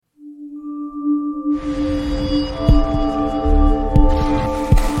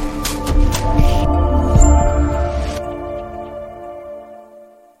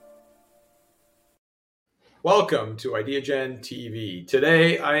welcome to IdeaGen TV.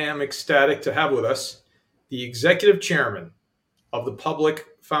 Today, I am ecstatic to have with us the Executive Chairman of the Pvblic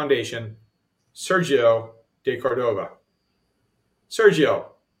Foundation, Sergio de Cordova. Sergio,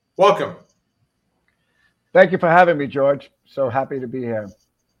 welcome. Thank you for having me, George. So happy to be here.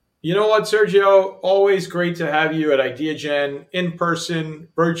 You know what, Sergio? Always great to have you at IdeaGen in person,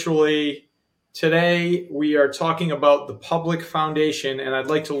 virtually. Today, we are talking about the Pvblic Foundation, and I'd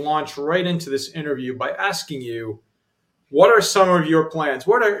like to launch right into this interview by asking you, what are some of your plans?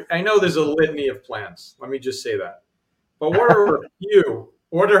 I know there's a litany of plans. Let me just say that. But what are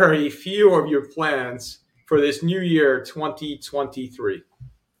a few of your plans for this new year, 2023?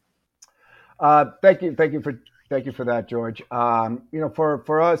 Thank you for that, George.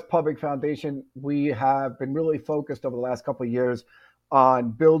 For us, Pvblic Foundation, we have been really focused over the last couple of years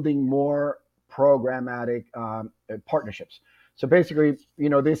on building more programmatic partnerships. So basically,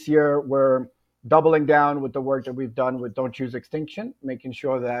 this year we're doubling down with the work that we've done with Don't Choose Extinction, making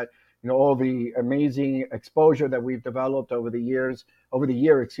sure that all the amazing exposure that we've developed over the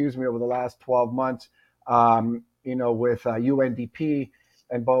last 12 months, with UNDP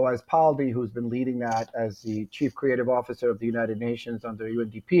and Boaz Paldi, who's been leading that as the Chief Creative Officer of the United Nations under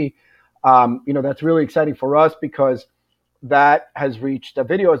UNDP. That's really exciting for us because the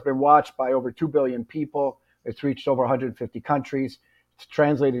video has been watched by over 2 billion people. It's reached over 150 countries. It's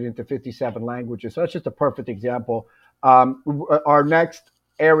translated into 57 languages. So that's just a perfect example. Our next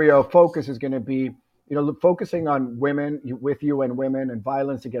area of focus is going to be, focusing on women, with UN Women and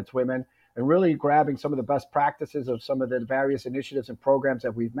violence against women, and really grabbing some of the best practices of some of the various initiatives and programs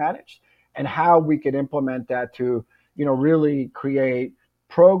that we've managed and how we can implement that to, really create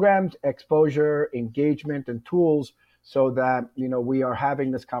programs, exposure, engagement, and tools so that, we are having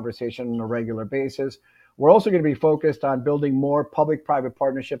this conversation on a regular basis. We're also going to be focused on building more public-private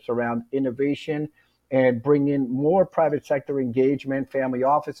partnerships around innovation and bring in more private sector engagement, family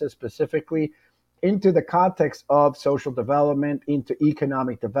offices specifically, into the context of social development, into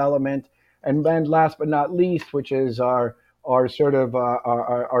economic development. And then last but not least, which is our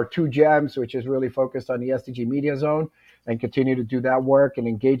two gems, which is really focused on the SDG Media Zone, and continue to do that work and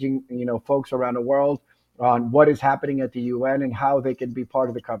engaging, folks around the world on what is happening at the UN and how they can be part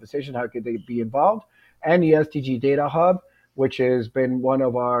of the conversation, how could they be involved, and the SDG Data Hub, which has been one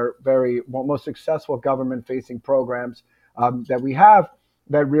of our most successful government-facing programs that we have,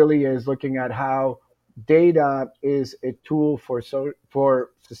 that really is looking at how data is a tool for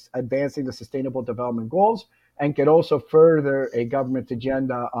advancing the Sustainable Development Goals and can also further a government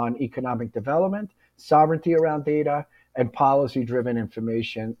agenda on economic development, sovereignty around data, and policy-driven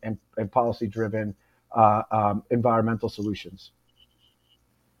information and policy-driven environmental solutions.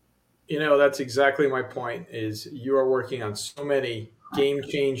 That's exactly my point, is you are working on so many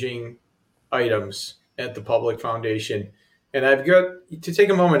game-changing items at the Pvblic Foundation. And I've got to take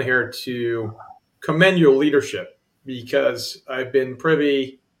a moment here to commend your leadership, because I've been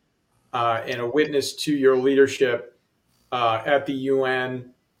privy and a witness to your leadership at the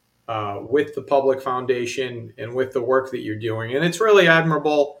UN with the Pvblic Foundation and with the work that you're doing. And it's really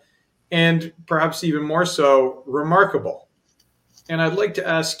admirable and perhaps even more so remarkable. And I'd like to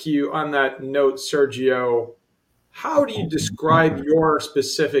ask you on that note, Sergio, how do you describe your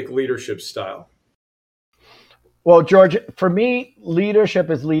specific leadership style? Well, George, for me, leadership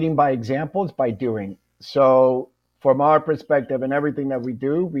is leading by example, it's by doing. So from our perspective and everything that we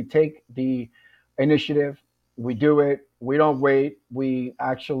do, we take the initiative, we do it, we don't wait, we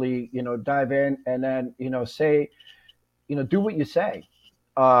actually, dive in and then, say, do what you say.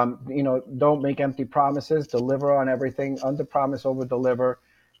 Don't make empty promises, deliver on everything, under promise, over deliver.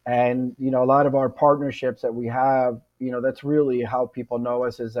 And, a lot of our partnerships that we have, that's really how people know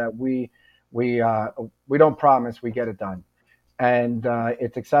us, is that we don't promise, we get it done. And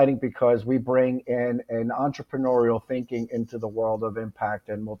it's exciting because we bring in an entrepreneurial thinking into the world of impact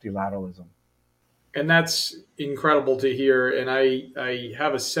and multilateralism. And that's incredible to hear. And I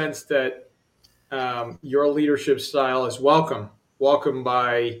have a sense that your leadership style is welcome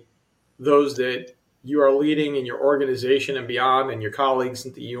by those that you are leading in your organization and beyond, and your colleagues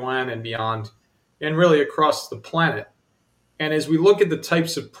at the UN and beyond, and really across the planet. And as we look at the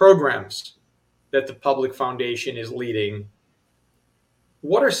types of programs that the Pvblic Foundation is leading,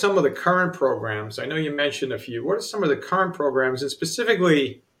 what are some of the current programs? I know you mentioned a few. What are some of the current programs, and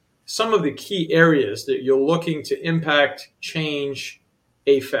specifically some of the key areas that you're looking to impact, change,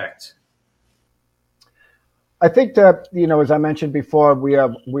 affect? I think that, as I mentioned before, we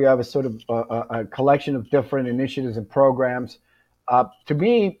have a sort of a collection of different initiatives and programs. To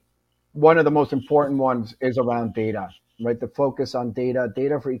me, one of the most important ones is around data, right? The focus on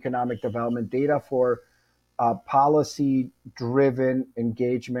data for economic development, data for policy-driven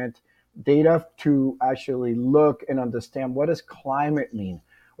engagement, data to actually look and understand what does climate mean.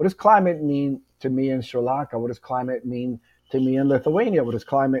 What does climate mean to me in Sri Lanka? What does climate mean to me in Lithuania? What does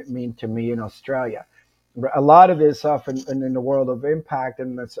climate mean to me in Australia? A lot of this stuff in the world of impact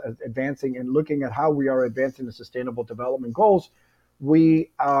and that's advancing and looking at how we are advancing the Sustainable Development Goals,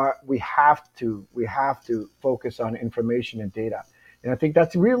 we have to focus on information and data. And I think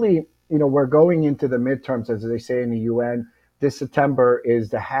that's really, we're going into the midterms, as they say in the UN. This September is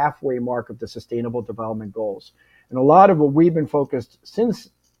the halfway mark of the Sustainable Development Goals. And a lot of what we've been focused since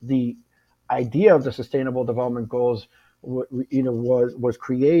the idea of the Sustainable Development Goals was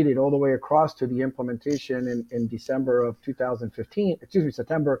created all the way across to the implementation in December of 2015,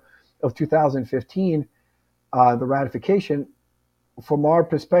 September of 2015, the ratification. From our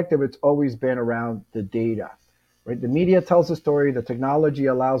perspective, it's always been around the data, right? The media tells the story, the technology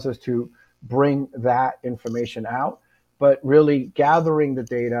allows us to bring that information out, but really gathering the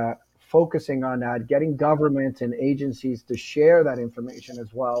data, focusing on that, getting governments and agencies to share that information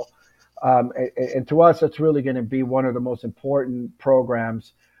as well. And to us, that's really going to be one of the most important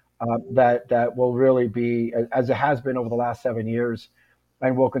programs that will really be, as it has been over the last 7 years,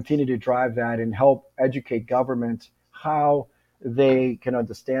 and we'll continue to drive that and help educate governments how they can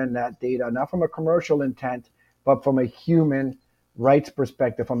understand that data, not from a commercial intent, but from a human rights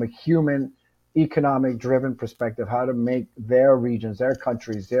perspective, from a human economic driven perspective, how to make their regions, their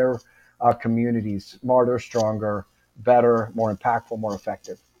countries, their communities smarter, stronger, better, more impactful, more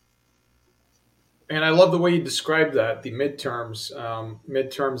effective. And I love the way you described that, the midterms.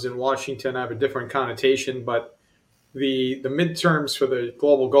 Midterms in Washington have a different connotation, but the midterms for the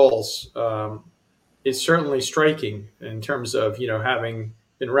global goals is certainly striking in terms of, having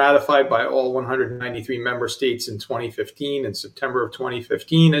been ratified by all 193 member states in 2015, in September of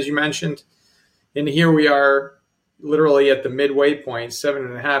 2015, as you mentioned. And here we are literally at the midway point,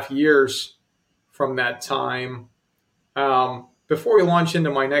 7.5 years from that time. Before we launch into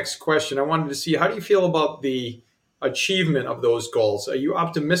my next question, I wanted to see, how do you feel about the achievement of those goals? Are you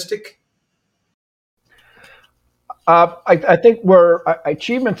optimistic? I think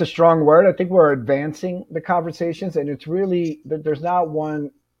achievement's a strong word. I think we're advancing the conversations, and it's really, there's not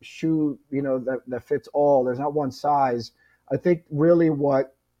one shoe, that fits all. There's not one size. I think really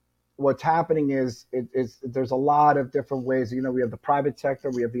what's happening is there's a lot of different ways. We have the private sector,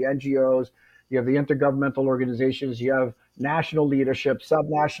 we have the NGOs, you have the intergovernmental organizations, you have national leadership,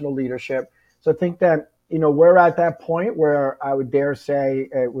 subnational leadership. So I think that, we're at that point where I would dare say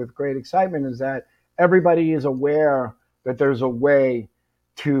with great excitement is that everybody is aware that there's a way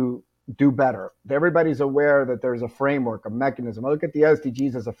to do better. Everybody's aware that there's a framework, a mechanism. I look at the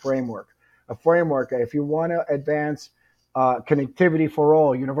SDGs as a framework. If you want to advance connectivity for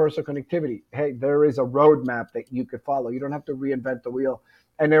all, universal connectivity, hey, there is a roadmap that you could follow. You don't have to reinvent the wheel.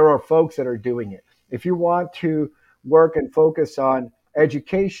 And there are folks that are doing it. If you want to work and focus on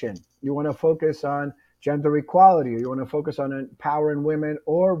education, you want to focus on gender equality, or you want to focus on empowering women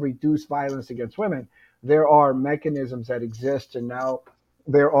or reduce violence against women, there are mechanisms that exist, and now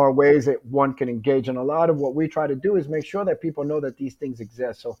there are ways that one can engage. And a lot of what we try to do is make sure that people know that these things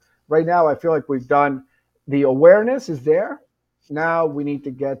exist. So right now, I feel like we've done, the awareness is there. Now we need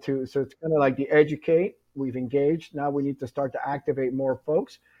to get to, so it's kind of like the educate, we've engaged. Now we need to start to activate more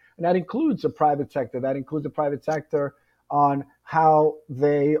folks. And that includes the private sector. That includes the private sector on how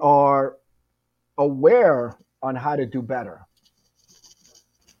they are aware on how to do better.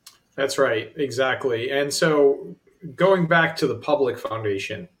 That's right, exactly. And so going back to the Pvblic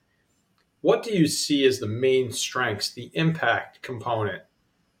Foundation, what do you see as the main strengths, the impact component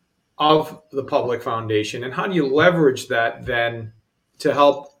of the Pvblic Foundation, and how do you leverage that then to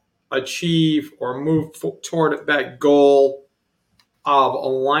help achieve or move toward that goal of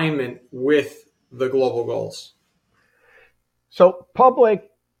alignment with the global goals? So Pvblic,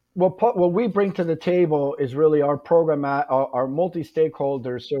 what we bring to the table is really our program, our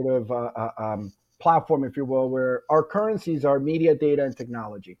multi-stakeholder sort of platform, if you will, where our currencies are media, data, and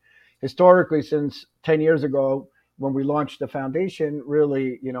technology. Historically, since 10 years ago, when we launched the foundation,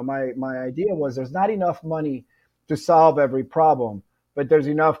 really, my idea was there's not enough money to solve every problem, but there's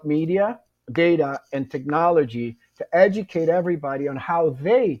enough media, data, and technology to educate everybody on how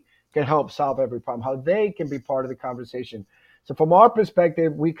they can help solve every problem, how they can be part of the conversation. So from our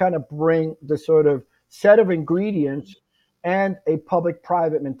perspective, we kind of bring the sort of set of ingredients and a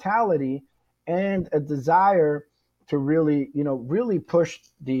public-private mentality and a desire to really push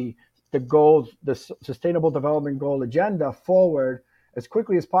the goals, the Sustainable Development Goal agenda forward as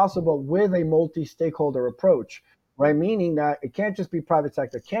quickly as possible with a multi-stakeholder approach. right? Meaning that it can't just be private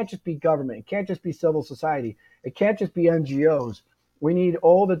sector, it can't just be government, it can't just be civil society, it can't just be NGOs. We need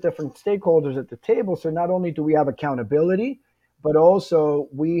all the different stakeholders at the table. So not only do we have accountability, but also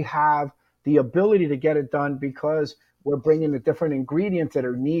we have the ability to get it done because we're bringing the different ingredients that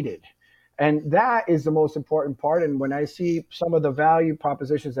are needed. And that is the most important part. And when I see some of the value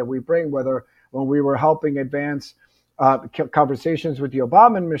propositions that we bring, whether when we were helping advance conversations with the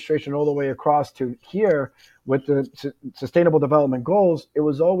Obama administration all the way across to here with the Sustainable Development Goals, it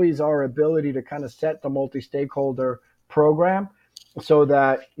was always our ability to kind of set the multi-stakeholder program so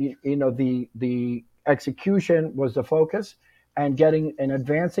that the execution was the focus, and getting and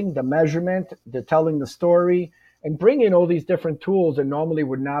advancing the measurement, the telling the story, and bringing all these different tools that normally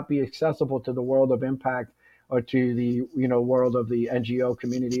would not be accessible to the world of impact or to the world of the NGO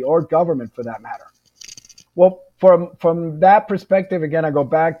community or government for that matter. Well, from that perspective, again, I go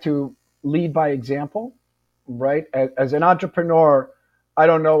back to lead by example, right? As an entrepreneur, I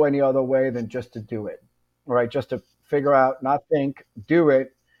don't know any other way than just to do it, right? Just to figure out, not think, do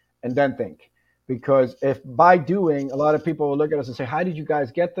it, and then think. Because if by doing, a lot of people will look at us and say, "How did you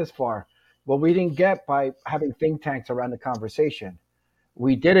guys get this far?" Well, we didn't get by having think tanks around the conversation.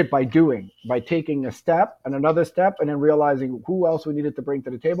 We did it by doing, by taking a step and another step, and then realizing who else we needed to bring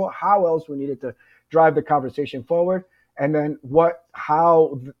to the table, how else we needed to drive the conversation forward, and then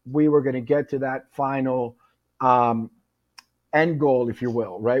how we were going to get to that final um, end goal, if you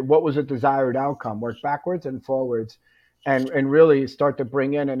will, right? What was a desired outcome? Work backwards and forwards, and really start to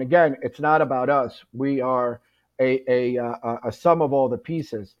bring in. And again, it's not about us. We are a sum of all the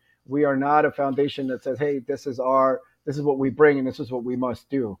pieces. We are not a foundation that says, "Hey, this is what we bring, and this is what we must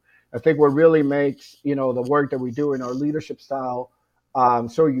do." I think what really makes the work that we do in our leadership style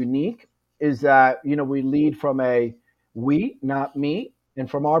so unique is that we lead from a we, not me, and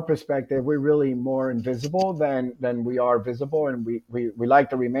from our perspective, we're really more invisible than we are visible, and we like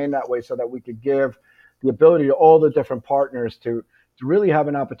to remain that way so that we could give the ability to all the different partners to really have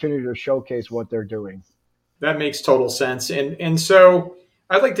an opportunity to showcase what they're doing. That makes total sense. And so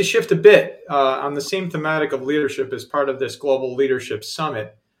I'd like to shift a bit on the same thematic of leadership as part of this Global Leadership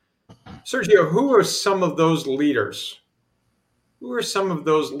Summit. Sergio, who are some of those leaders? Who are some of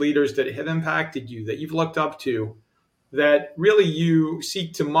those leaders that have impacted you, that you've looked up to, that really you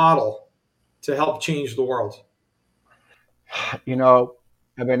seek to model to help change the world? You know,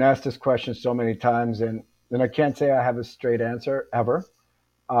 I've been asked this question so many times, and I can't say I have a straight answer ever.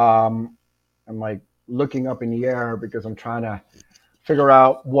 Um, I'm like looking up in the air because I'm trying to figure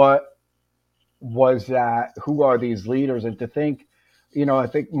out what was that, who are these leaders, and to think, I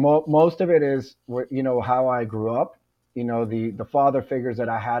think most of it is how I grew up, the father figures that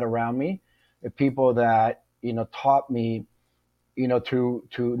I had around me, the people that taught me to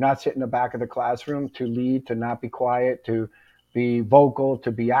not sit in the back of the classroom, to lead, to not be quiet, to be vocal, to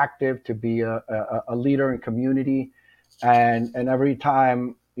be active, to be a leader in community. And every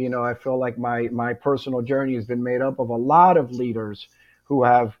time, I feel like my personal journey has been made up of a lot of leaders who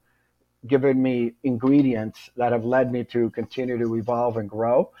have given me ingredients that have led me to continue to evolve and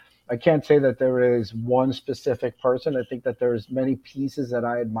grow. I can't say that there is one specific person. I think that there's many pieces that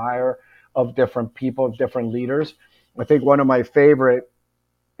I admire of different people, of different leaders. I think one of my favorite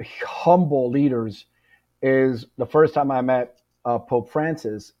humble leaders is the first time I met Pope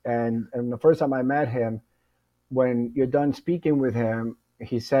Francis. And the first time I met him, when you're done speaking with him,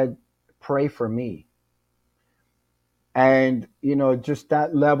 he said, "Pray for me." And, just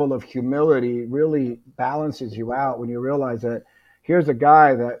that level of humility really balances you out when you realize that here's a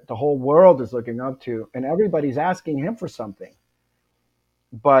guy that the whole world is looking up to, and everybody's asking him for something,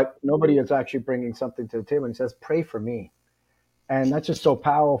 but nobody is actually bringing something to the table. And he says, "Pray for me." And that's just so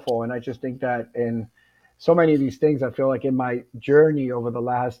powerful. And I just think that in so many of these things, I feel like in my journey over the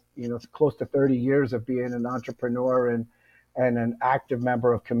last, close to 30 years of being an entrepreneur and an active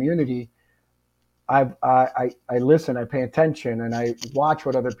member of community, I listen, I pay attention, and I watch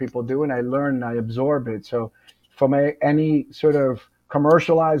what other people do, and I learn and I absorb it. So, from any sort of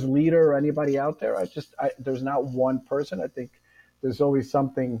commercialized leader or anybody out there, there's not one person. I think there's always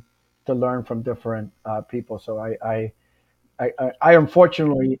something to learn from different people. So I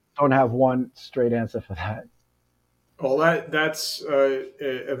unfortunately don't have one straight answer for that. Well, that's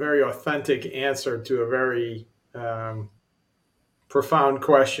a very authentic answer to a very profound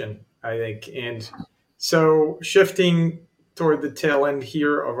question, I think. And so, shifting toward the tail end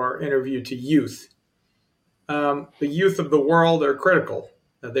here of our interview to youth, the youth of the world are critical.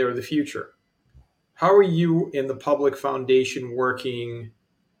 They are the future. How are you in the Public Foundation working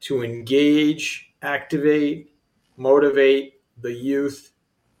to engage, activate, motivate the youth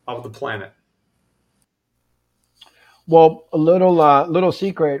of the planet? Well, a little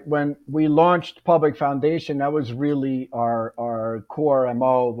secret. When we launched Public Foundation, that was really our core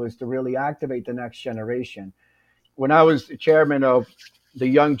MO, was to really activate the next generation. When I was the chairman of the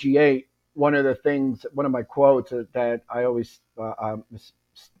Young G8, one of my quotes that I always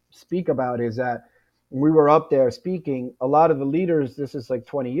speak about is that when we were up there speaking, a lot of the leaders, this is like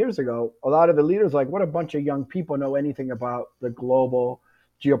 20 years ago, a lot of the leaders, like, what a bunch of young people know anything about the global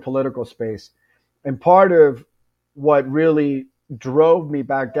geopolitical space. And part of what really drove me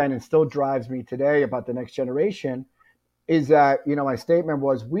back then and still drives me today about the next generation is that, my statement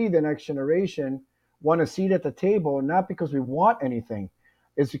was, we, the next generation, want a seat at the table, not because we want anything,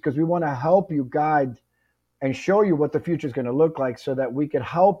 it's because we want to help you guide and show you what the future is going to look like so that we could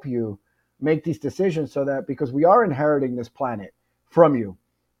help you make these decisions, so that, because we are inheriting this planet from you,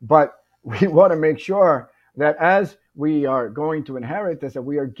 but we want to make sure that as we are going to inherit this, that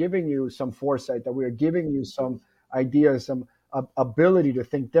we are giving you some foresight, that we are giving you some ideas, some ability to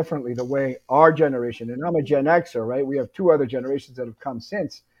think differently the way our generation, and I'm a Gen Xer, right? We have two other generations that have come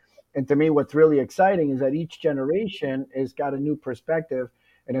since. And to me, what's really exciting is that each generation has got a new perspective.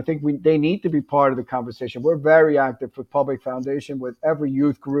 And I think they need to be part of the conversation. We're very active with Public Foundation, with every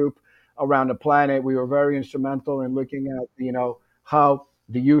youth group around the planet. We were very instrumental in looking at, how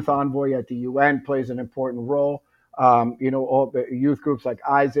the youth envoy at the UN plays an important role. All the youth groups like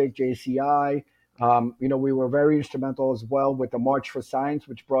Isaac, JCI. We were very instrumental as well with the March for Science,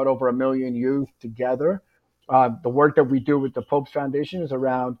 which brought over 1 million youth together. The work that we do with the Pope's Foundation is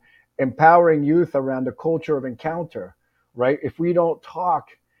around empowering youth around the culture of encounter, right? If we don't talk,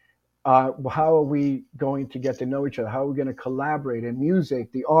 how are we going to get to know each other? How are we going to collaborate in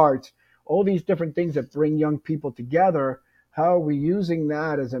music, the arts, all these different things that bring young people together? How are we using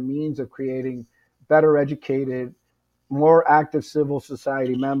that as a means of creating better educated, more active civil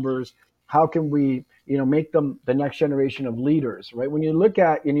society members? How can we, make them the next generation of leaders, right? When you look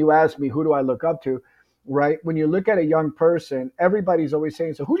at, and you ask me, who do I look up to, right? When you look at a young person, everybody's always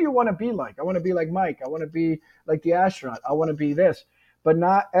saying, so who do you want to be like? I want to be like Mike. I want to be like the astronaut. I want to be this. But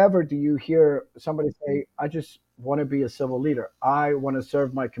not ever do you hear somebody say, I just want to be a civil leader. I want to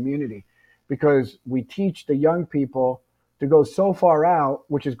serve my community, because we teach the young people to go so far out,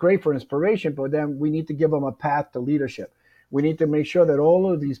 which is great for inspiration, but then we need to give them a path to leadership. We need to make sure that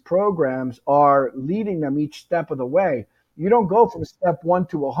all of these programs are leading them each step of the way. You don't go from step 1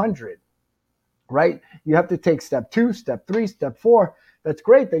 to 100, right? You have to take step 2, step 3, step 4. That's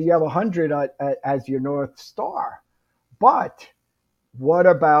great that you have 100 as your North Star. But what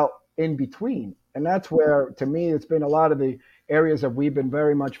about in between? And that's where, to me, it's been a lot of the areas that we've been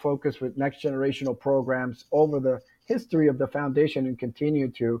very much focused with next generational programs over the history of the foundation, and continue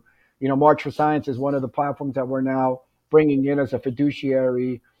to, March for Science is one of the platforms that we're now bringing in as a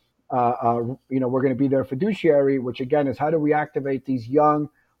fiduciary. We're going to be their fiduciary, which again is, how do we activate these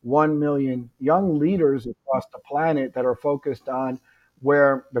 1 million young leaders across the planet that are focused on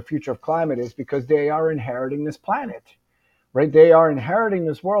where the future of climate is, because they are inheriting this planet, right? They are inheriting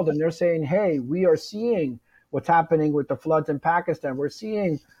this world, and they're saying, hey, we are seeing what's happening with the floods in Pakistan. We're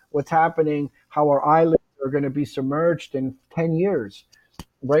seeing what's happening, how our islands are going to be submerged in 10 years,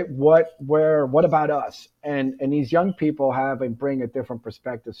 right? What about us? And these young people have and bring a different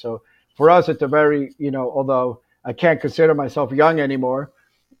perspective. So for us, it's a very, although I can't consider myself young anymore,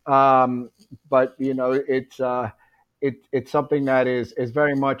 um, but it's something that is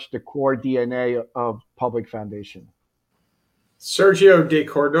very much the core DNA of Public Foundation. Sergio de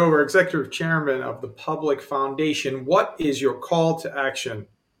Cordova, Executive Chairman of the Public Foundation, what is your call to action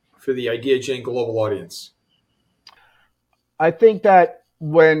for the Idea Gen global audience? I think that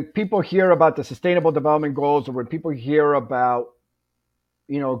when people hear about the Sustainable Development Goals, or when people hear about,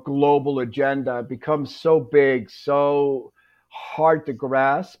 global agenda, it becomes so big, so hard to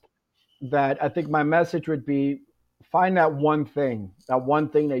grasp, that I think my message would be, find that one thing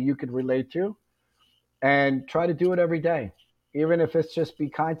that you could relate to, and try to do it every day. Even if it's just be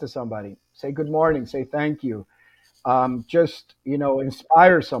kind to somebody, say good morning, say thank you, just,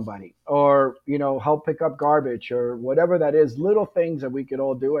 inspire somebody, or, help pick up garbage, or whatever that is, little things that we could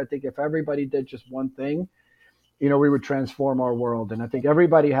all do. I think if everybody did just one thing, we would transform our world. And I think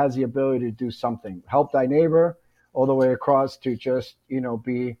everybody has the ability to do something. Help thy neighbor, all the way across to just,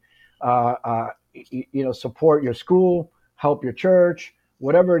 be, support your school, help your church,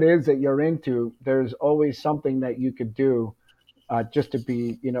 whatever it is that you're into. There's always something that you could do, just to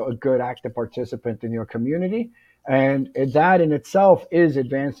be, a good active participant in your community. And that in itself is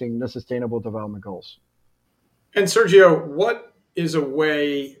advancing the Sustainable Development Goals. And Sergio, what is a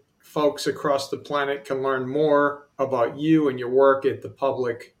way folks across the planet can learn more about you and your work at the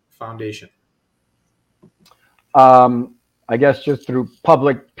Public Foundation? I guess just through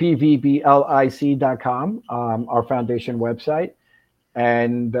public pvblic.com, our foundation website,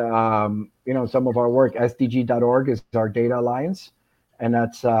 and some of our work. SDG.org is our data alliance, and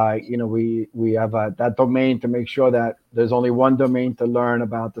that's we have that domain to make sure that there's only one domain to learn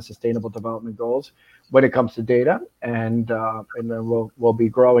about the Sustainable Development Goals when it comes to data, and then we'll be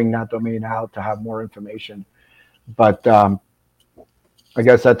growing that domain out to have more information. But I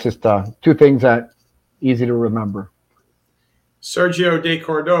guess that's just two things that easy to remember. Sergio de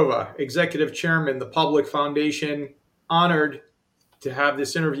Cordova, Executive Chairman, the Pvblic Foundation. Honored to have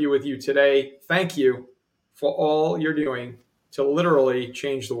this interview with you today. Thank you for all you're doing to literally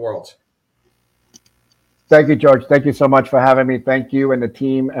change the world. Thank you, George. Thank you so much for having me. Thank you and the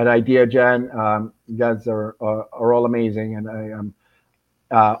team at IdeaGen. You guys are all amazing, and I am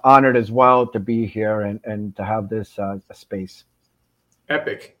honored as well to be here and to have this space.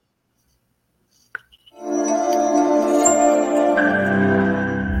 Epic.